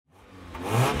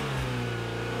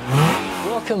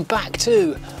welcome back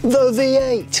to the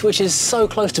V8, which is so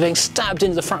close to being stabbed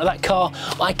into the front of that car,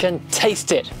 I can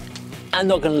taste it. I'm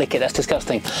not going to lick it, that's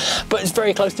disgusting. But it's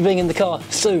very close to being in the car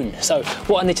soon. So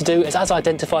what I need to do is, as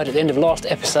identified at the end of last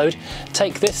episode,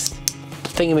 take this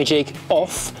thingamajig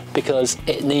off because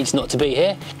it needs not to be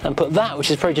here, and put that, which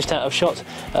is probably just out of shot,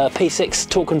 P6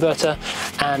 torque converter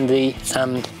and the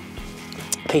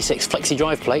P6 flexi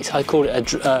drive plate. I called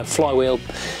it a flywheel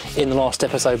in the last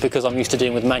episode because I'm used to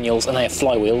dealing with manuals and they have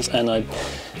flywheels, and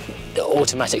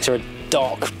automatics are a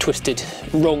dark, twisted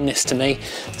wrongness to me.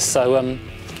 So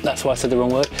that's why I said the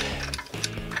wrong word.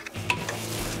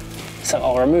 So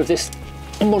I'll remove this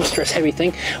monstrous heavy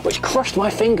thing, which crushed my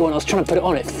finger when I was trying to put it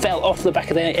on. It fell off the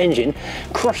back of the engine,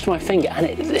 crushed my finger, and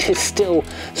it is still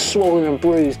swollen and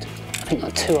bruised, I think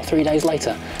like 2 or 3 days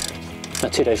later. No,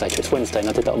 2 days later, it's Wednesday and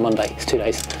I did that on Monday, it's 2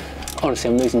 days.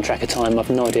 Honestly, I'm losing track of time, I've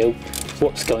no idea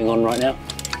what's going on right now.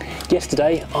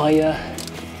 Yesterday, I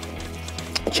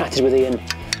chatted with Ian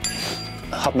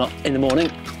Hubnut in the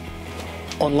morning,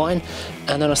 online,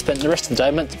 and then I spent the rest of the day,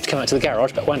 I meant to come out to the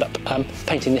garage, but wound up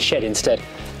painting the shed instead.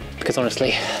 Because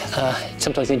honestly,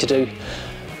 sometimes you need to do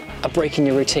a break in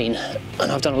your routine,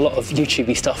 and I've done a lot of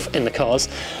YouTubey stuff in the cars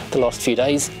the last few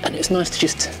days, and it's nice to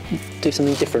just do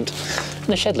something different. And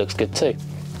the shed looks good too.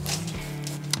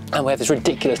 And we have this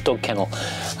ridiculous dog kennel,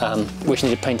 which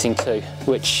needed painting too,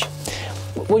 which,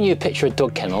 when you picture a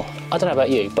dog kennel, I don't know about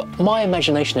you, but my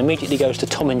imagination immediately goes to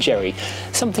Tom and Jerry.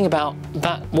 Something about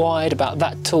that wide, about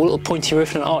that tall, little pointy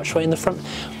roof and an archway in the front.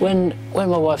 When my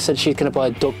wife said she was going to buy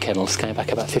a dog kennel, this came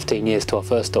back about 15 years to our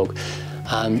first dog,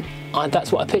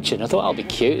 that's what I pictured. I thought, that'll be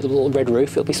cute, a little red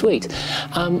roof, it'll be sweet.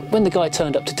 When the guy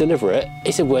turned up to deliver it,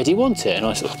 he said, where do you want it? And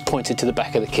I sort of pointed to the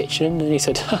back of the kitchen, and he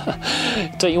said,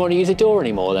 don't you want to use the door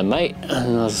anymore then, mate?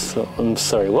 And I was like, I'm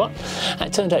sorry, what? And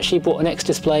it turned out she bought an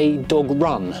X-Display dog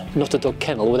run, not a dog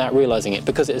kennel, without realising it,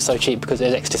 because it was so cheap, because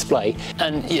it's X-Display.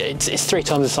 And yeah, it's 3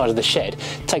 times the size of the shed,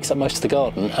 takes up most of the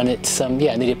garden, and it's,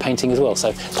 yeah, it needed painting as well,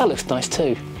 so that looks nice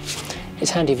too. It's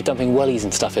handy for dumping wellies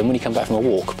and stuff in when you come back from a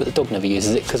walk, but the dog never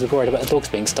uses it because we're worried about the dogs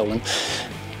being stolen.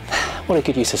 What a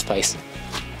good use of space.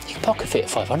 You could pocket fit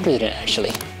 500 in it,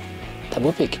 actually. That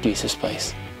would be a good use of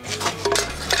space.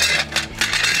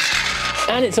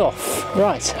 And it's off.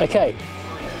 Right, okay.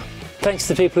 Thanks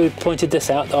to the people who pointed this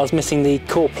out, I was missing the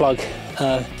core plug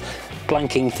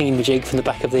blanking thingamajig from the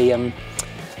back of the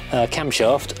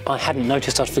camshaft. I hadn't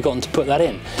noticed I'd forgotten to put that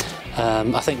in.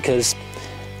 I think because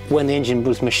when the engine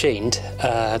was machined,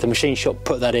 the machine shop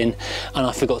put that in, and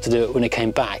I forgot to do it when it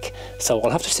came back. So I'll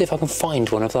have to see if I can find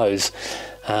one of those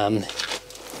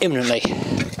imminently.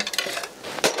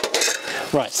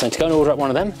 Right, so to go and order up one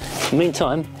of them. In the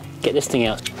meantime, get this thing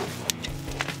out.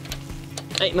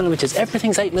 8mm,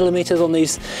 everything's 8mm on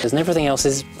these, and everything else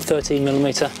is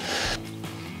 13mm.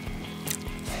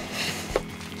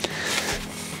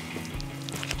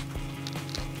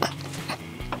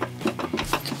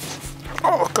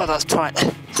 Oh god, that's tight.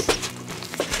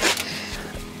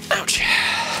 Ouch.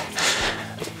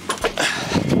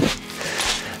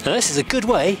 Now this is a good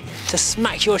way to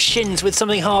smack your shins with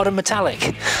something hard and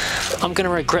metallic. I'm going to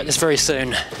regret this very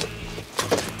soon.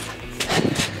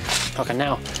 I can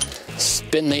now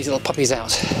spin these little puppies out.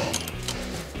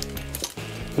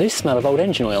 These smell of old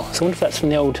engine oil, so I wonder if that's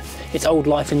from its old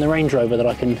life in the Range Rover that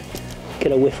I can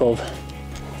get a whiff of.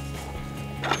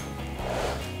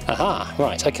 Aha,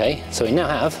 right, okay, so we now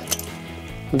have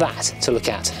that to look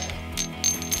at.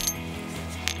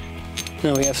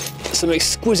 Now we have some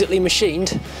exquisitely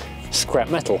machined scrap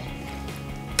metal,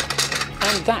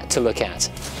 and that to look at.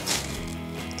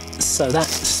 So that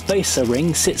spacer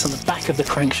ring sits on the back of the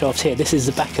crankshaft here. This is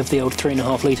the back of the old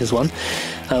 3.5 litres one.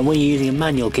 When you're using a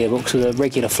manual gearbox with a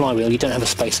regular flywheel, you don't have a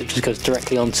spacer, it just goes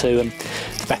directly onto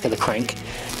the back of the crank.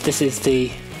 This is the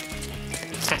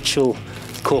actual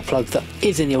core plug that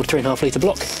is in the old 3.5 litre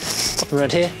block. Pop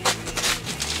around here.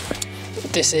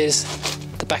 This is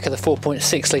the back of the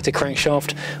 4.6 litre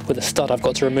crankshaft with a stud I've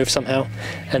got to remove somehow,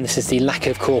 and this is the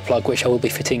lacquered core plug which I will be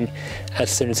fitting as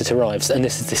soon as it arrives, and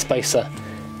this is the spacer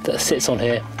that sits on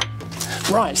here.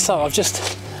 Right, so I've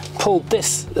just pulled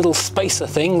this little spacer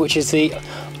thing, which is the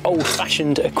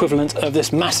old-fashioned equivalent of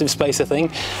this massive spacer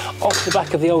thing, off the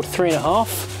back of the old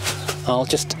 3.5. I'll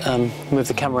just move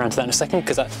the camera around to that in a second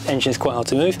because that engine is quite hard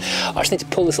to move. I just need to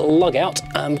pull this little lug out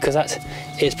because that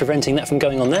is preventing that from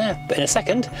going on there. But in a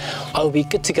second, I will be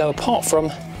good to go apart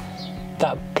from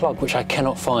that plug which I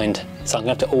cannot find. So I'm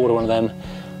going to have to order one of them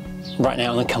right now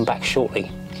and then come back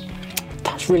shortly.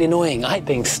 That's really annoying. I hate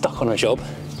being stuck on a job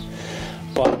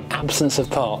by absence of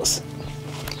parts.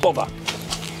 Bother.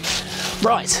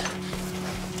 Right,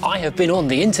 I have been on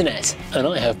the internet and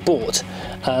I have bought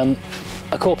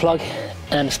a core plug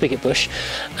and a spigot bush,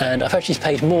 and I've actually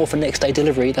paid more for next day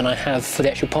delivery than I have for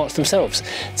the actual parts themselves.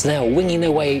 So they are winging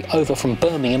their way over from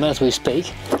Birmingham as we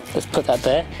speak. Let's put that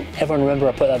there. Everyone remember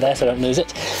I put that there so I don't lose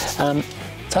it. So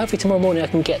hopefully tomorrow morning I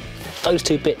can get those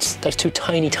two bits, those two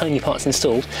tiny parts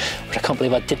installed, which I can't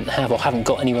believe I didn't have or haven't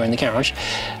got anywhere in the garage,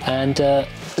 and then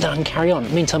I can carry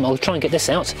on. Meantime, I'll try and get this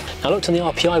out. I looked on the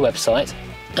RPI website,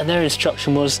 and their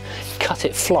instruction was cut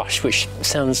it flush, which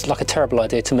sounds like a terrible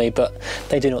idea to me, but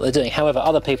they do know what they're doing. However,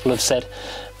 other people have said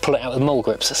pull it out with mole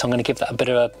grips, so I'm going to give that a bit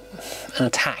of an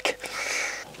attack.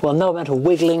 Well, no amount of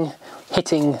wiggling,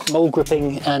 hitting, mole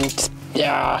gripping, and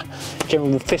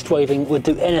general fist waving would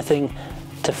do anything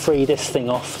to free this thing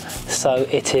off. So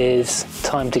it is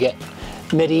time to get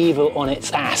medieval on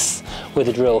its ass with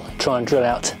a drill, try and drill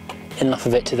out enough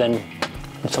of it to then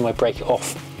in some way break it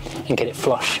off and get it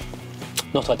flush.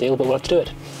 Not ideal, but we'll have to do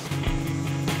it.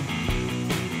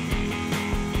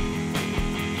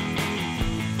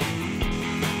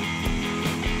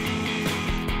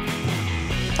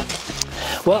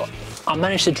 Well, I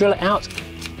managed to drill it out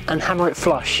and hammer it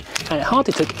flush, and it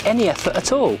hardly took any effort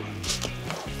at all.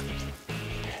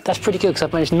 That's pretty good because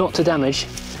I've managed not to damage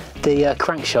the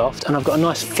crankshaft, and I've got a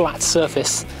nice flat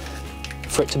surface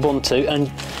for it to bond to, and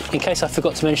in case I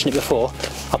forgot to mention it before,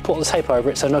 I put all the tape over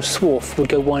it so no swarf would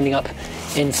go winding up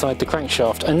inside the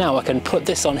crankshaft. And now I can put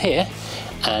this on here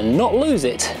and not lose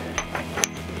it.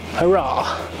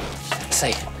 Hurrah!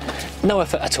 See, no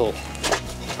effort at all.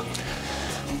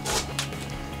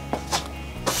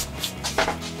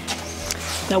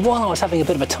 Now, while I was having a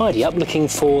bit of a tidy up looking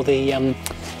for the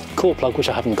core plug, which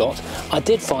I haven't got, I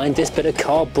did find this bit of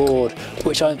cardboard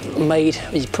which I made.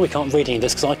 You probably can't read any of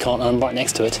this because I can't, and I'm right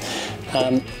next to it.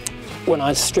 When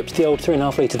I stripped the old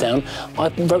 3.5 litre down, I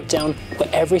wrote down where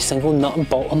every single nut and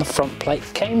bolt on the front plate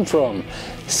came from.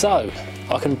 So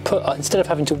I can put, instead of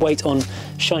having to wait on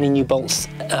shiny new bolts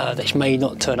that may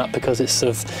not turn up because it's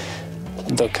of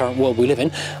the current world we live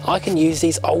in, I can use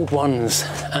these old ones,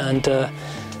 and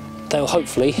they'll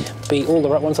hopefully be all the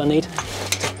right ones I need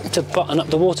to button up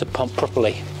the water pump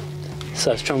properly. So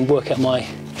let's try and work out my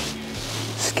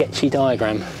sketchy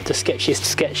diagram, the sketchiest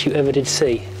sketch you ever did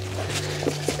see.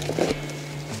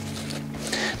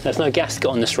 There's no gasket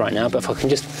on this right now, but if I can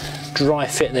just dry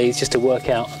fit these just to work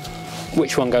out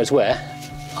which one goes where,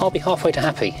 I'll be halfway to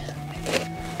happy.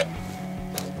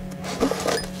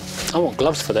 I want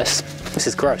gloves for this. This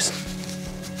is gross.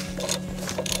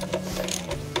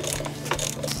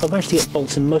 I've managed to get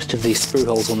bolts in most of these screw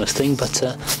holes on this thing, but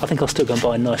I think I'll still go and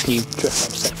buy a nice new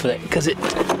dress-up set for it because it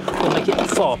will make it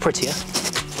far prettier.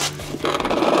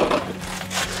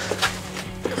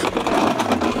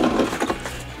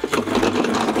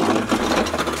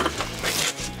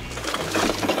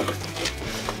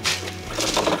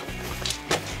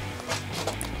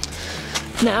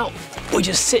 Now we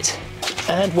just sit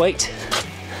and wait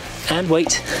and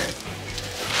wait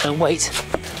and wait.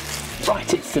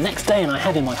 Right, it's the next day and I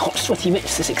have in my hot sweaty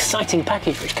mitts this exciting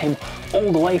package which came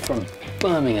all the way from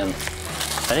Birmingham,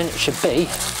 and in it should be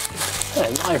a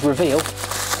live reveal.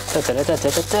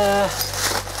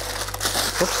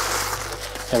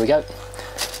 Oops. There we go,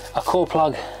 a core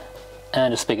plug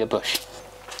and a spigot bush.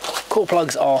 Core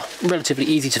plugs are relatively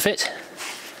easy to fit.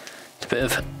 It's a bit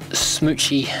of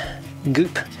smoochy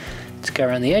goop to go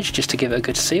around the edge just to give it a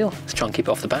good seal. Let's try and keep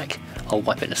it off the back. I'll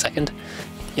wipe it in a second.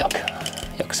 Yuck,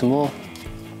 yuck some more.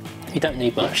 You don't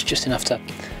need much, just enough to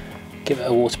give it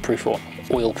a waterproof or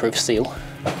oil-proof seal.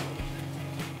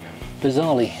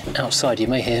 Bizarrely, outside you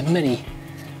may hear many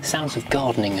sounds of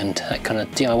gardening and that kind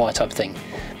of DIY type thing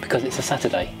because it's a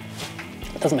Saturday.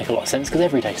 It doesn't make a lot of sense because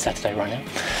every day is Saturday right now.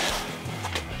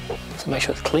 So make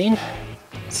sure it's clean.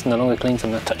 It's no longer clean, so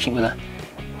I'm not touching it with a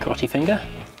karate finger.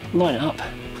 Line it up,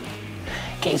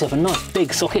 get yourself a nice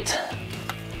big socket.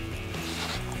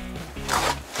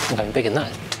 I'm going bigger than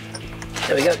that.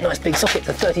 There we go, nice big socket,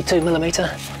 a 32mm,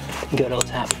 and give it a little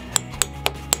tap.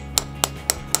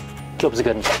 Job's a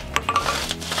good one.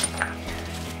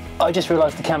 I just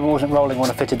realised the camera wasn't rolling when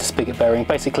I fitted the spigot bearing.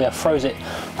 Basically I froze it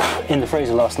in the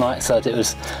freezer last night so that it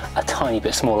was a tiny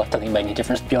bit smaller. I don't think it made any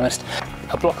difference, to be honest.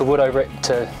 A block of wood over it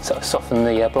to sort of soften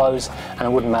the blows, and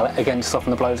a wooden mallet again to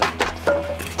soften the blows.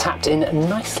 Tapped in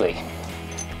nicely.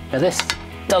 Now this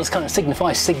does kind of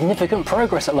signify significant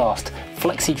progress at last.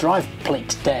 Flexi drive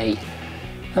plate day.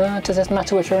 Does this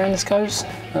matter which way around this goes?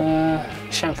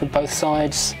 Chamfered both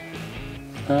sides.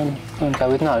 I'm going to go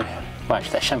with no. Well,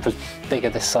 actually that chamfer's bigger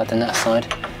this side than that side.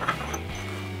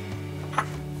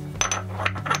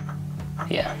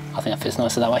 Yeah, I think that fits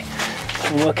nicer that way.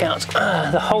 And work out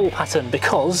the hole pattern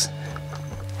because,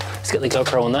 let's get the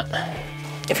GoPro on that.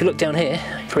 If you look down here,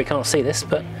 you probably can't see this,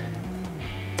 but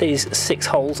these 6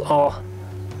 holes are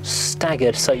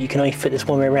staggered, so you can only fit this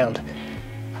one way around.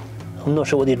 I'm not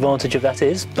sure what the advantage of that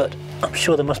is, but I'm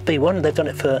sure there must be one. They've done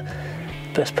it for the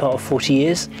best part of 40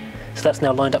 years, so that's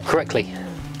now lined up correctly.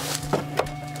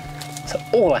 So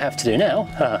all I have to do now,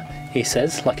 he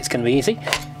says, like it's going to be easy,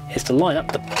 is to line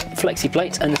up the flexi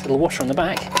plates and this little washer on the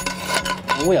back,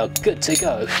 and we are good to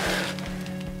go.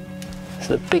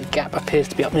 So the big gap appears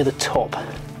to be up near the top.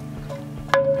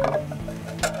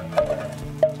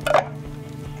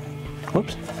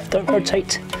 Whoops, don't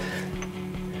rotate.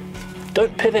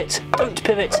 Don't pivot, don't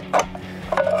pivot.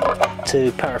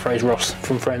 To paraphrase Ross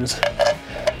from Friends.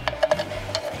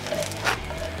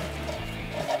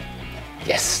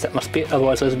 Yes, that must be it,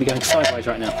 otherwise those would be going sideways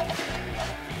right now.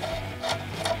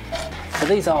 So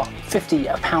these are 50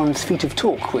 pounds-feet of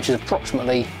torque, which is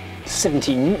approximately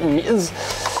 70 Newton meters.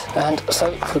 And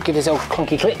so if we give these old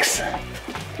clunky clicks,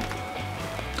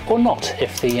 or not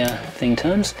if the thing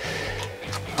turns.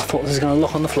 I thought this was going to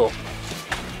lock on the floor.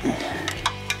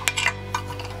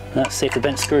 Let's see if the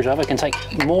bent screwdriver can take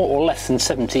more or less than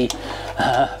 70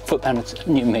 foot-pound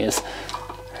Newton meters.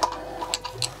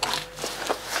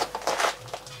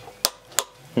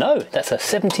 No, that's a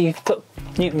 70 foot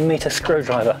Newton meter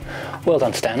screwdriver. Well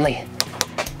done, Stanley.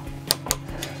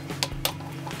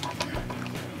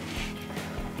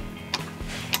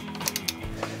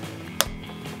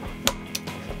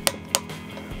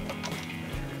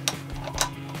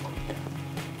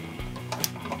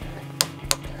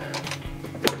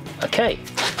 Okay,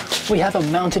 we have a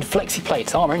mounted flexi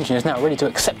plate. Our engine is now ready to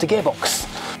accept a gearbox.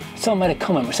 Someone made a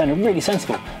comment which sounded really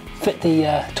sensible. Fit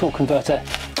the torque converter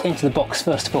into the box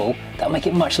first of all. That'll make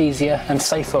it much easier and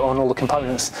safer on all the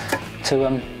components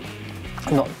to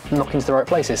not knock into the wrong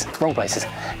places.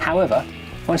 However,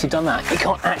 once you've done that, you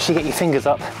can't actually get your fingers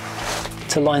up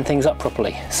to line things up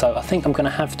properly. So I think I'm going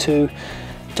to have to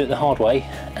do it the hard way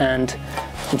and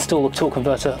install the torque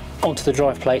converter onto the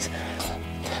drive plate.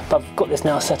 But I've got this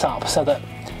now set up so that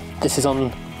this is on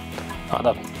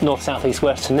the north, south, east,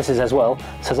 west, and this is as well.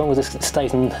 So as long as this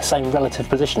stays in the same relative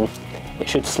position, it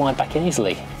should slide back in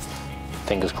easily.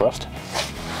 Fingers crossed.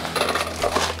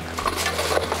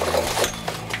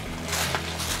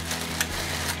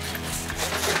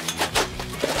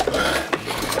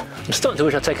 I'm starting to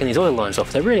wish I'd taken these oil lines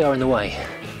off. They really are in the way.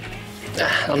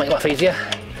 That'll make life easier,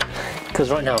 because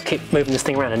right now I keep moving this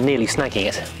thing around and nearly snagging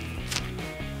it.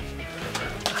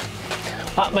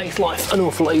 That makes life an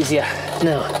awful lot easier.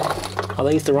 Now, are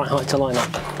these the right height to line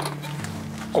up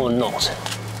or not?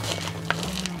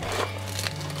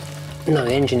 No,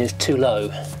 the engine is too low.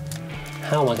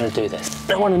 How am I going to do this?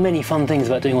 Now, one of the many fun things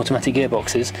about doing automatic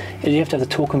gearboxes is you have to have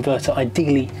the torque converter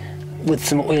ideally with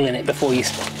some oil in it before you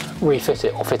refit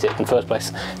it or fit it in the first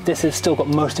place. This has still got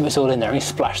most of its oil in there. He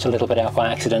splashed a little bit out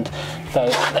by accident, so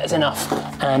that's enough,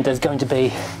 and there's going to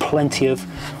be plenty of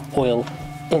oil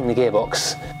in the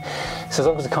gearbox. So as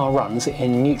long as the car runs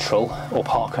in neutral, or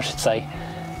park I should say,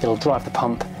 it'll drive the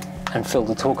pump and fill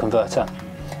the torque converter.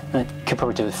 And it could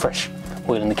probably do with fresh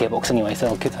oil in the gearbox anyway, so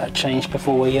I'll give that a change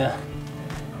before we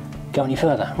go any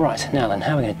further. Right, now then,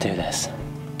 how are we going to do this?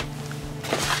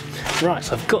 Right,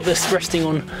 so I've got this resting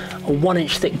on a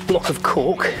 1-inch thick block of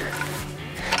cork,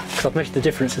 because I've measured the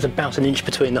difference. There's about an inch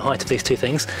between the height of these two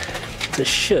things. So it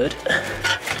should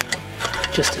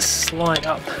just slide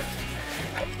up.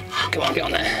 Come on, get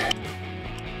on there.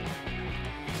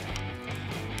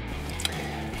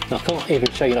 Now, I can't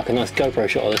even show you like a nice GoPro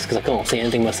shot of this because I can't see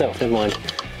anything myself, never mind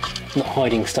not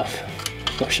hiding stuff,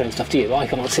 not showing stuff to you. I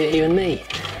can't see it, even me.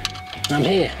 And I'm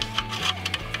here.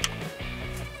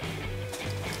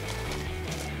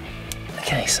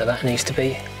 Okay, so that needs to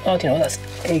be, oh, do you know what,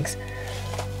 that's pegs.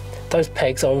 Those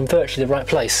pegs are in virtually the right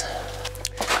place.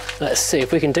 Let's see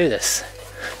if we can do this.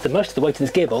 Most of the weight of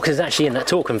this gearbox is actually in that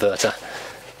torque converter.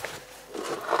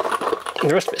 And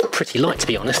the rest of it is pretty light, to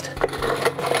be honest.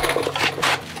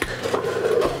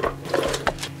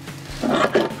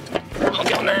 I'll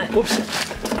get on there. Whoops.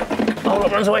 Oh,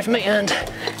 look, runs away from me, and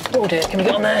oh dear, can we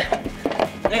get on there?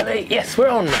 Nearly. Yes, we're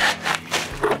on.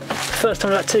 First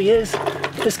time in about 2 years,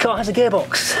 this car has a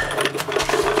gearbox.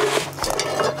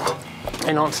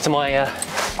 In answer to my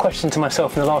question to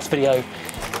myself in the last video,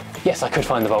 yes, I could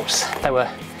find the bolts. They were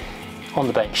on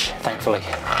the bench, thankfully.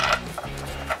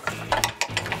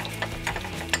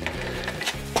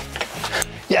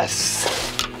 Yes!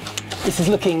 This is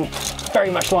looking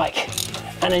very much like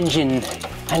an engine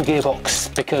and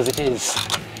gearbox, because it is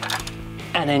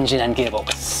an engine and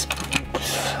gearbox.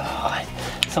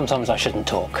 Sometimes I shouldn't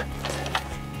talk.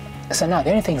 So now the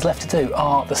only things left to do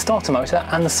are the starter motor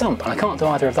and the sump, and I can't do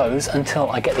either of those until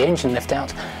I get the engine lift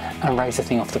out and raise the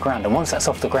thing off the ground. And once that's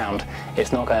off the ground,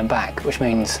 it's not going back, which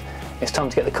means it's time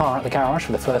to get the car out of the garage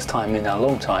for the first time in a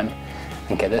long time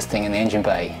and get this thing in the engine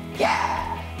bay.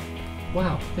 Yeah!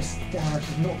 Wow, this garage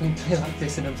has not been clear like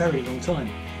this in a very long time.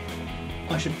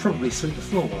 I should probably sweep the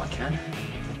floor while I can.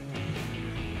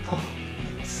 Oh,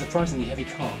 it's a surprisingly heavy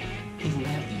car, even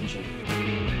without the engine.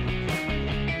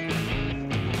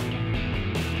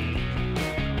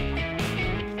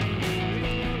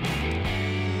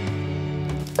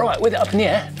 Right, with it up in the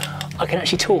air, I can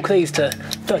actually torque these to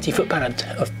 30-foot pound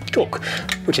of torque,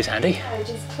 which is handy. I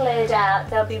just cleared out.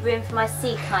 There'll be room for my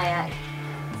sea kayak.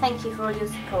 Thank you for all your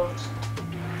support.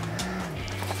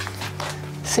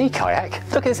 Sea kayak?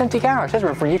 Look at this empty garage. There's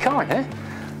room for a new car in here.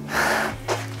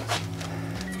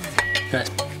 That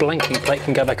blanking plate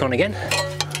can go back on again.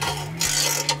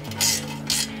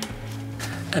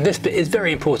 And this bit is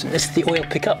very important. This is the oil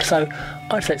pickup, so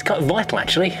I'd say it's quite vital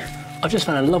actually. I've just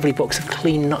found a lovely box of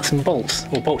clean nuts and bolts,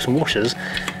 or bolts and washers,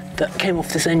 that came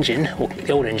off this engine, or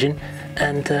the old engine,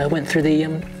 and went through the,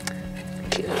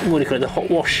 what do you call it, the hot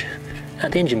wash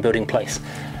at the engine building place.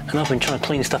 And I've been trying to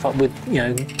clean stuff up with, you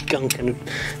know, gunk and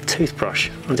a toothbrush.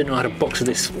 I didn't know I had a box of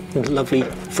this lovely,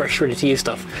 fresh, ready-to-use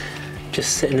stuff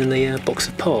just sitting in the box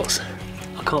of parts.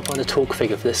 I can't find a torque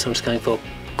figure for this, so I'm just going for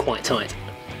quite tight.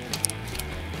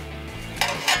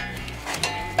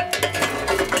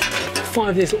 5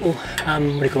 of these little, what do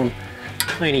you call them,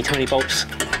 tiny bolts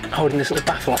holding this little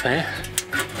baffle up here.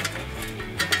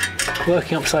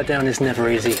 Working upside down is never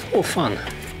easy or fun.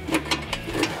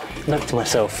 Note to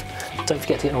myself, don't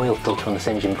forget to get an oil filter on this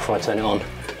engine before I turn it on.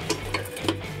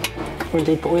 Or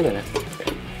indeed put oil in it.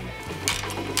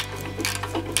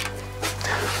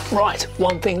 Right,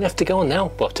 one thing left to go on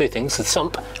now. Well, 2 things, the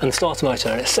sump and the starter motor,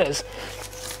 and it says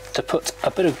to put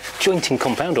a bit of jointing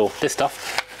compound, or this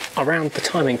stuff, around the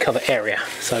timing cover area.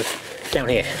 So down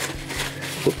here.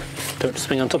 Whoop, don't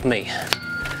swing on top of me.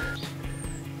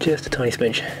 Just a tiny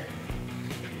smidge.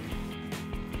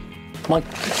 My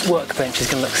workbench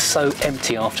is going to look so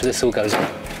empty after this all goes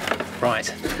on. Right,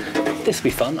 this will be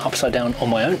fun, upside down on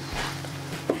my own.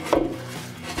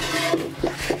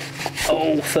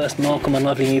 Oh, first mark on my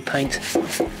lovely new paint.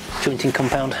 Jointing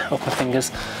compound off my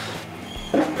fingers.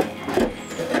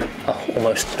 Oh,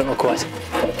 almost, but not quite.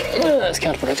 That's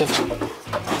counterproductive.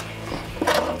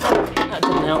 That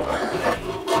didn't help.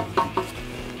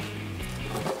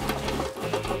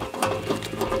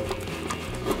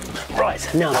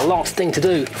 Right, now the last thing to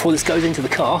do before this goes into the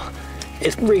car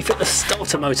is refit the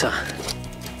starter motor.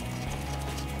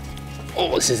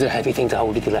 Oh, this is a heavy thing to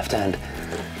hold with your left hand.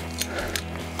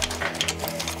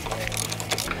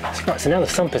 Right, so now the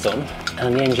sump is on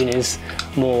and the engine is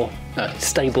more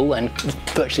stable and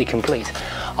virtually complete.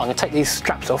 I'm going to take these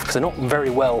straps off because they're not very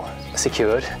well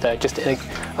secured. They're just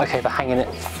okay for hanging it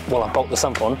while I bolt the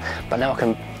sump on, but now I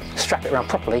can strap it around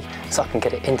properly so I can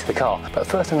get it into the car. But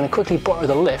first I'm going to quickly borrow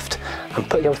the lift and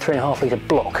put the old 3.5 litre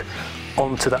block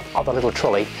onto the other little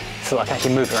trolley so that I can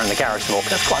actually move it around the garage more,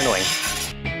 because that's quite annoying.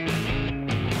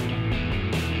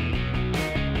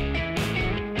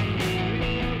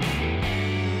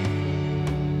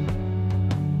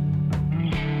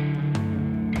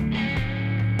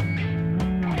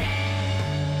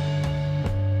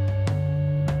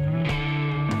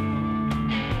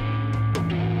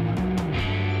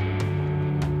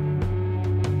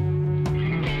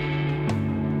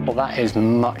 Well, that is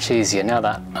much easier. Now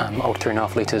that old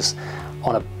 3.5 litres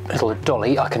on a little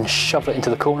dolly, I can shove it into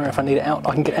the corner. If I need it out,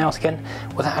 I can get it out again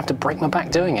without having to break my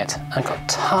back doing it. And I've got a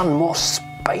ton more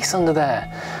space under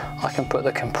there. I can put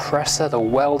the compressor, the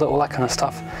welder, all that kind of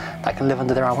stuff that can live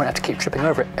under there. I won't have to keep tripping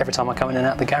over it every time I come in and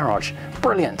out the garage.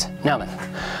 Brilliant. Now then,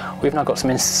 we've now got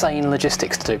some insane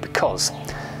logistics to do because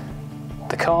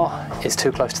the car is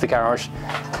too close to the garage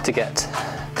to get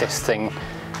this thing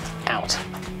out.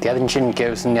 The other engine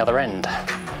goes in the other end.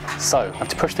 So I have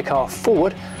to push the car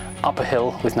forward up a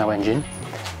hill with no engine,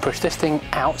 push this thing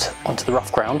out onto the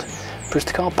rough ground, push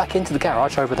the car back into the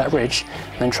garage over that ridge,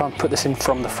 and then try and put this in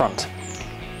from the front.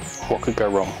 What could go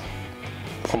wrong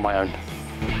on my own?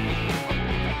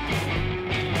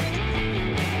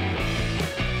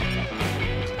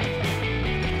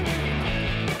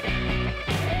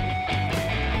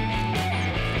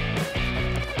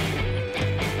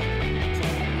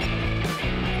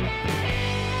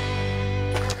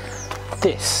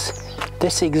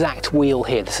 This exact wheel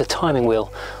here, this is a timing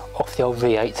wheel off the old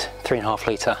V8 3.5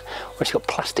 litre, which has got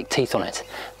plastic teeth on it.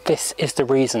 This is the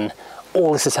reason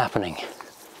all this is happening.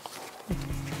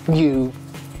 You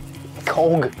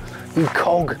cog.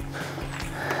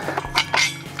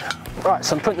 Right,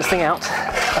 so I'm putting this thing out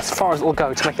as far as it will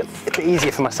go to make it a bit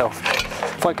easier for myself.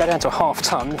 If I go down to a 1/2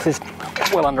 ton, this is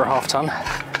well under a half ton.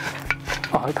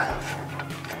 I hope.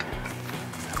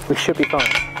 We should be fine.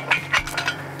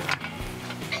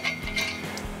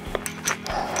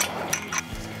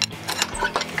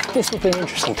 This will be an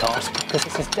interesting task because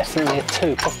this is definitely a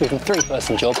 2, possibly even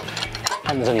 3-person job,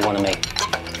 and there's only one of me.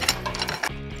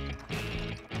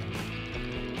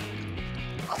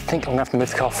 I think I'm going to have to move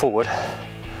the car forward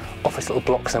off its little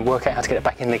blocks and work out how to get it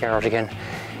back in the garage again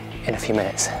in a few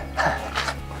minutes.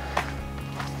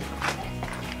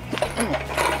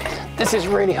 This is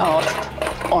really hard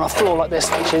on a floor like this,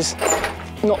 which is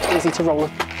not easy to roll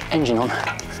the engine on.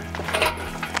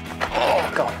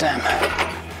 Oh, god damn.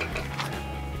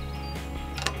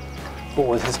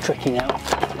 Oh, this is tricky now.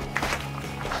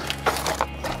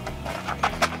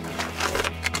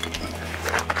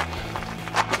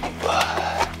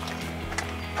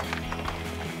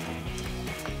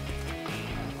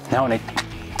 Now I need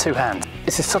 2 hands.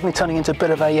 This is suddenly turning into a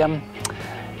bit of a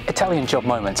Italian job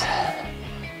moment.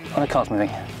 Oh no, car's moving.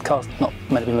 Car's not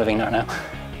meant to be moving right now.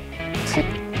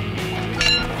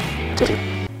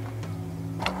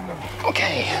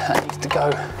 Okay, that needs to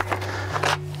go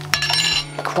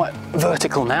quite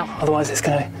vertical now, otherwise it's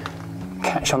going to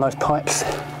catch on those pipes.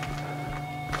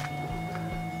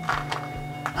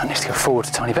 I need to go forward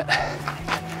a tiny bit.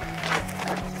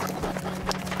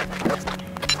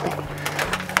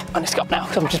 I need to go up now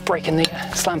because I'm just breaking the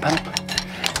slam panel.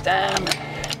 Damn.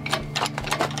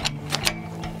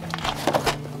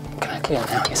 Can I clear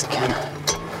now? Yes, I can.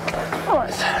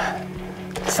 Alright,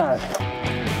 so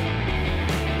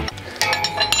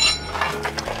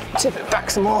tip it back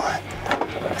some more.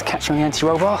 Let's catch on the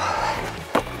anti-roll bar.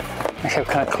 Okay, we've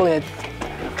kind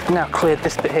of now cleared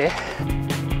this bit here.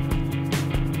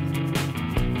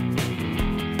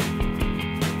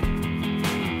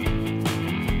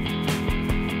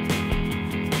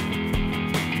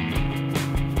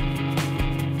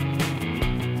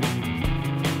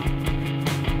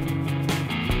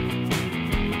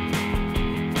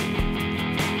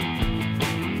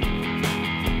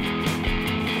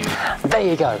 There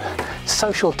you go,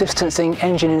 social distancing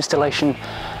engine installation,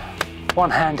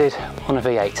 one-handed on a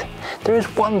V8. There is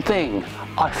one thing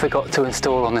I forgot to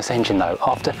install on this engine though,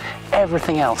 after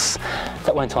everything else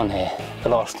that went on here, the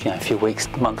last few weeks,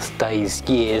 months, days,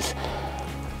 years.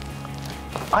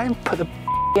 I didn't put the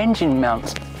engine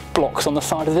mount blocks on the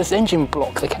side of this engine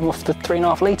block that came off the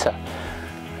 3.5 litre.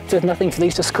 There's nothing for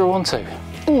these to screw onto.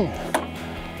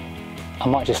 I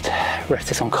might just rest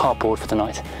this on cardboard for the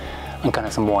night and go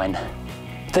have some wine.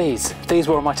 These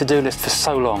were on my to-do list for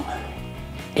so long.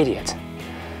 Idiot.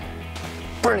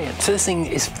 Brilliant, so this thing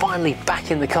is finally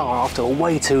back in the car after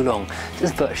way too long.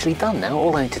 It's virtually done now.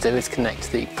 All I need to do is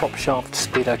connect the prop shaft,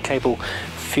 speedo cable,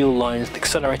 fuel lines,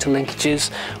 accelerator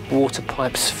linkages, water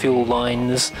pipes, fuel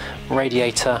lines,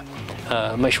 radiator,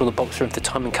 make sure the boxer of the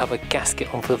timing cover,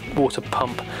 gasket on for the water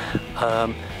pump,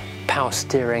 power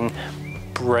steering,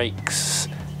 brakes,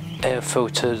 air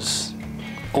filters,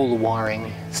 all the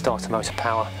wiring, starter motor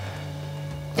power.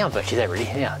 Yeah, I'm virtually there really.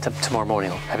 Yeah, tomorrow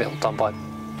morning I'll have it all done by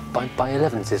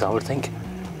 11s, I would think.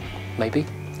 Maybe.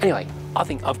 Anyway, I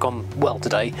think I've gone well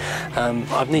today.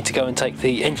 I need to go and take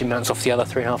the engine mounts off the other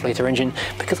 3.5 litre engine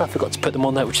because I forgot to put them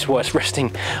on there, which is why it's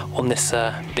resting on this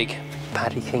big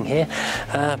paddy thing here.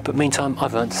 But meantime,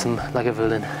 I've earned some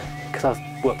Lagavulin because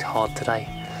I've worked hard today.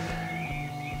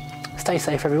 Stay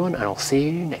safe everyone, and I'll see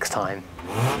you next time.